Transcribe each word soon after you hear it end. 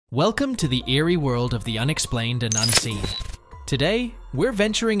Welcome to the eerie world of the unexplained and unseen. Today, we're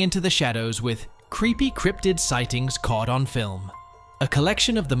venturing into the shadows with creepy cryptid sightings caught on film. A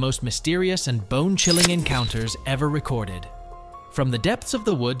collection of the most mysterious and bone-chilling encounters ever recorded. From the depths of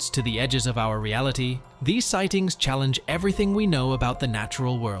the woods to the edges of our reality, these sightings challenge everything we know about the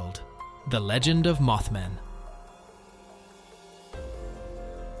natural world. The legend of Mothman.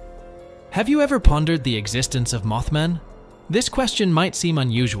 Have you ever pondered the existence of Mothman? This question might seem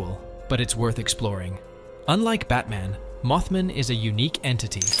unusual, but it's worth exploring. Unlike Batman, Mothman is a unique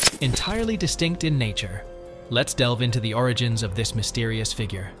entity, entirely distinct in nature. Let's delve into the origins of this mysterious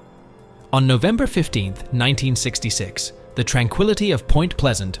figure. On November 15, 1966, the tranquility of Point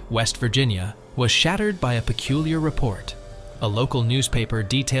Pleasant, West Virginia, was shattered by a peculiar report. A local newspaper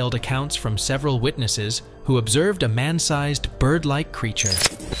detailed accounts from several witnesses who observed a man-sized, bird-like creature.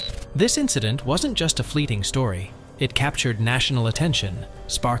 This incident wasn't just a fleeting story. It captured national attention,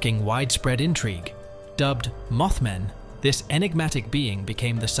 sparking widespread intrigue. Dubbed Mothman, this enigmatic being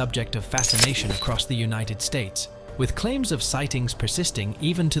became the subject of fascination across the United States, with claims of sightings persisting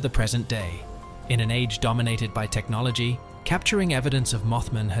even to the present day. In an age dominated by technology, capturing evidence of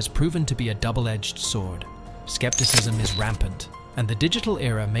Mothman has proven to be a double-edged sword. Skepticism is rampant, and the digital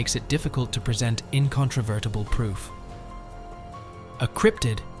era makes it difficult to present incontrovertible proof. A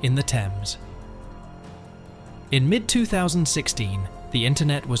cryptid in the Thames. In mid-2016, the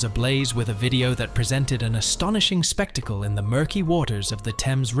internet was ablaze with a video that presented an astonishing spectacle in the murky waters of the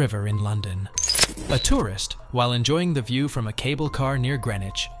Thames River in London. A tourist, while enjoying the view from a cable car near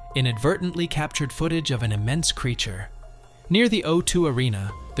Greenwich, inadvertently captured footage of an immense creature. Near the O2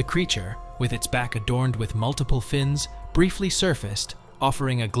 Arena, the creature, with its back adorned with multiple fins, briefly surfaced,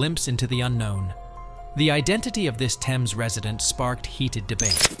 offering a glimpse into the unknown. The identity of this Thames resident sparked heated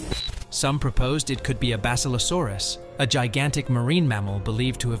debate. Some proposed it could be a basilosaurus, a gigantic marine mammal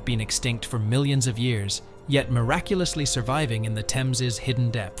believed to have been extinct for millions of years, yet miraculously surviving in the Thames's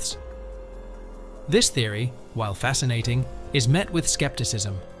hidden depths. This theory, while fascinating, is met with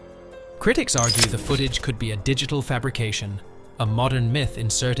skepticism. Critics argue the footage could be a digital fabrication, a modern myth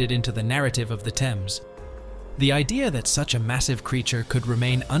inserted into the narrative of the Thames. The idea that such a massive creature could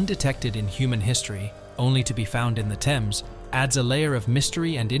remain undetected in human history, only to be found in the Thames, adds a layer of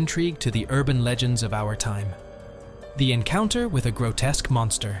mystery and intrigue to the urban legends of our time. The encounter with a grotesque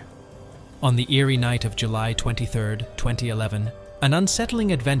monster. On the eerie night of July 23, 2011, an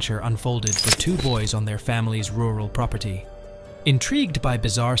unsettling adventure unfolded for two boys on their family's rural property. Intrigued by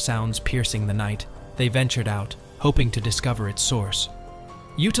bizarre sounds piercing the night, they ventured out, hoping to discover its source.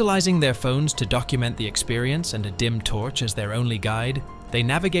 Utilizing their phones to document the experience and a dim torch as their only guide, they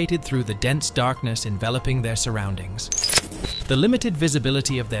navigated through the dense darkness enveloping their surroundings. The limited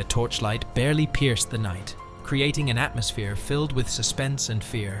visibility of their torchlight barely pierced the night, creating an atmosphere filled with suspense and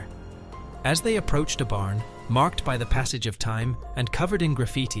fear. As they approached a barn, marked by the passage of time and covered in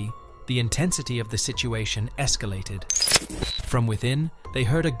graffiti, the intensity of the situation escalated. From within, they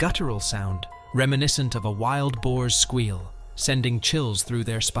heard a guttural sound, reminiscent of a wild boar's squeal, sending chills through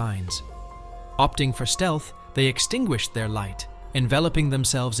their spines. Opting for stealth, they extinguished their light, enveloping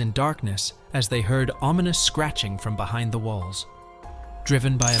themselves in darkness as they heard ominous scratching from behind the walls.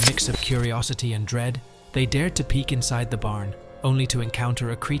 Driven by a mix of curiosity and dread, they dared to peek inside the barn, only to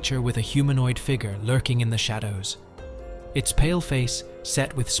encounter a creature with a humanoid figure lurking in the shadows. Its pale face,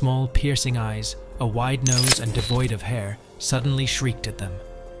 set with small piercing eyes, a wide nose and devoid of hair, suddenly shrieked at them.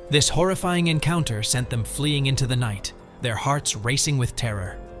 This horrifying encounter sent them fleeing into the night, their hearts racing with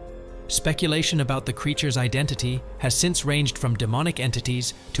terror. Speculation about the creature's identity has since ranged from demonic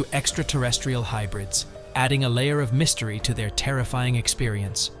entities to extraterrestrial hybrids, adding a layer of mystery to their terrifying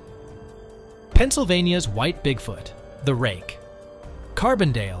experience. Pennsylvania's White Bigfoot, the Rake.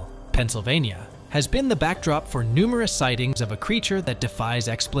 Carbondale, Pennsylvania, has been the backdrop for numerous sightings of a creature that defies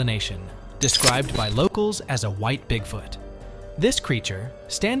explanation, described by locals as a white Bigfoot. This creature,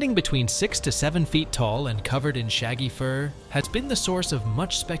 standing between 6 to 7 feet tall and covered in shaggy fur, has been the source of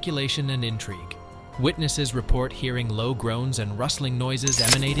much speculation and intrigue. Witnesses report hearing low groans and rustling noises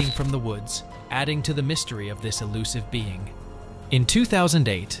emanating from the woods, adding to the mystery of this elusive being. In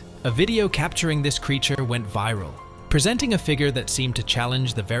 2008, a video capturing this creature went viral, presenting a figure that seemed to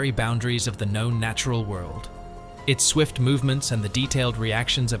challenge the very boundaries of the known natural world. Its swift movements and the detailed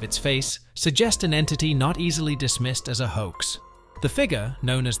reactions of its face suggest an entity not easily dismissed as a hoax. The figure,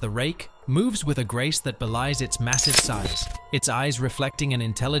 known as the Rake, moves with a grace that belies its massive size, its eyes reflecting an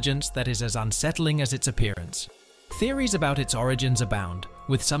intelligence that is as unsettling as its appearance. Theories about its origins abound,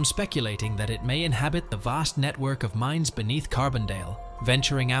 with some speculating that it may inhabit the vast network of mines beneath Carbondale,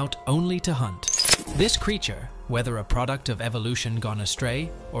 venturing out only to hunt. This creature, whether a product of evolution gone astray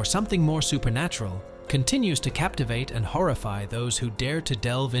or something more supernatural, continues to captivate and horrify those who dare to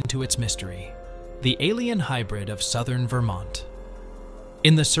delve into its mystery. The alien hybrid of southern Vermont.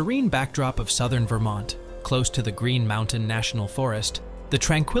 In the serene backdrop of southern Vermont, close to the Green Mountain National Forest, the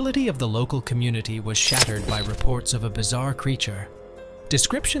tranquility of the local community was shattered by reports of a bizarre creature.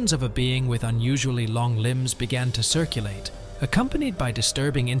 Descriptions of a being with unusually long limbs began to circulate, accompanied by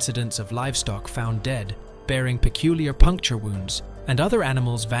disturbing incidents of livestock found dead, bearing peculiar puncture wounds, and other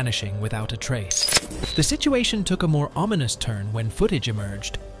animals vanishing without a trace. The situation took a more ominous turn when footage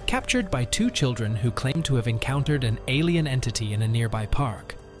emerged, captured by two children who claimed to have encountered an alien entity in a nearby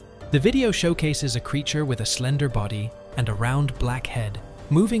park. The video showcases a creature with a slender body and a round black head,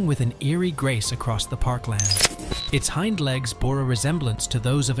 moving with an eerie grace across the parkland. Its hind legs bore a resemblance to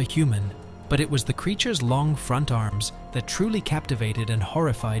those of a human, but it was the creature's long front arms that truly captivated and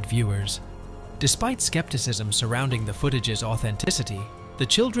horrified viewers. Despite skepticism surrounding the footage's authenticity, the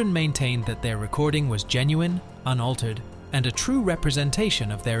children maintained that their recording was genuine, unaltered, and a true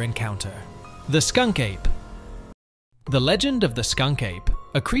representation of their encounter. The skunk ape. The legend of the skunk ape,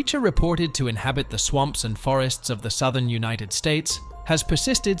 a creature reported to inhabit the swamps and forests of the southern United States, has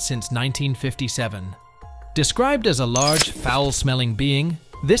persisted since 1957. Described as a large, foul-smelling being,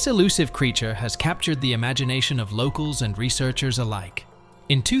 this elusive creature has captured the imagination of locals and researchers alike.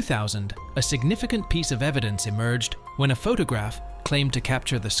 In 2000, a significant piece of evidence emerged when a photograph claimed to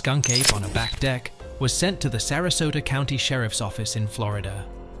capture the skunk ape on a back deck was sent to the Sarasota County Sheriff's Office in Florida.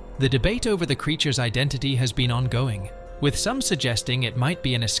 The debate over the creature's identity has been ongoing, with some suggesting it might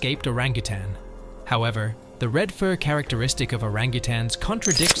be an escaped orangutan. However, the red fur characteristic of orangutans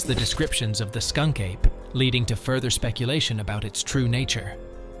contradicts the descriptions of the skunk ape, leading to further speculation about its true nature.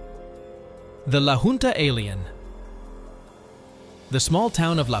 The La Junta alien. The small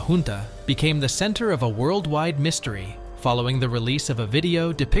town of La Junta became the center of a worldwide mystery following the release of a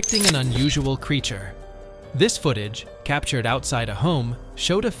video depicting an unusual creature. This footage, captured outside a home,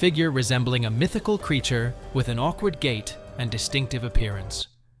 showed a figure resembling a mythical creature with an awkward gait and distinctive appearance.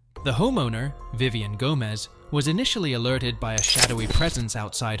 The homeowner, Vivian Gomez, was initially alerted by a shadowy presence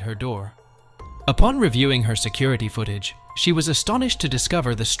outside her door. Upon reviewing her security footage, she was astonished to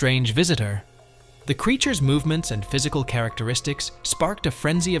discover the strange visitor. The creature's movements and physical characteristics sparked a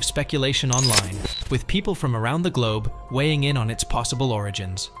frenzy of speculation online, with people from around the globe weighing in on its possible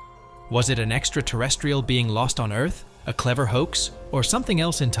origins. Was it an extraterrestrial being lost on Earth, a clever hoax, or something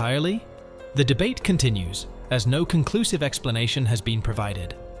else entirely? The debate continues, as no conclusive explanation has been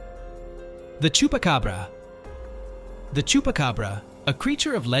provided. The chupacabra. The chupacabra, a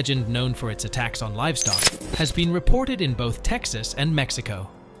creature of legend known for its attacks on livestock, has been reported in both Texas and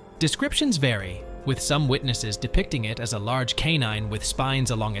Mexico. Descriptions vary, with some witnesses depicting it as a large canine with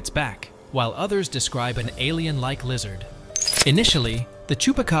spines along its back, while others describe an alien-like lizard. Initially, the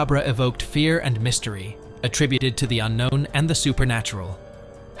chupacabra evoked fear and mystery, attributed to the unknown and the supernatural.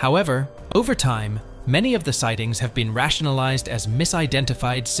 However, over time, many of the sightings have been rationalized as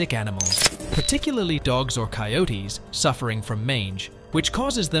misidentified sick animals, particularly dogs or coyotes suffering from mange, which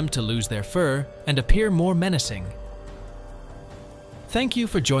causes them to lose their fur and appear more menacing. Thank you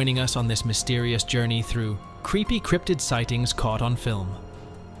for joining us on this mysterious journey through creepy cryptid sightings caught on film.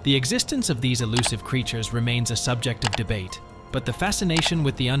 The existence of these elusive creatures remains a subject of debate, but the fascination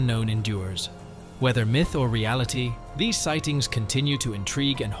with the unknown endures. Whether myth or reality, these sightings continue to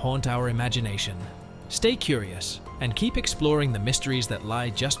intrigue and haunt our imagination. Stay curious and keep exploring the mysteries that lie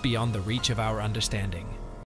just beyond the reach of our understanding.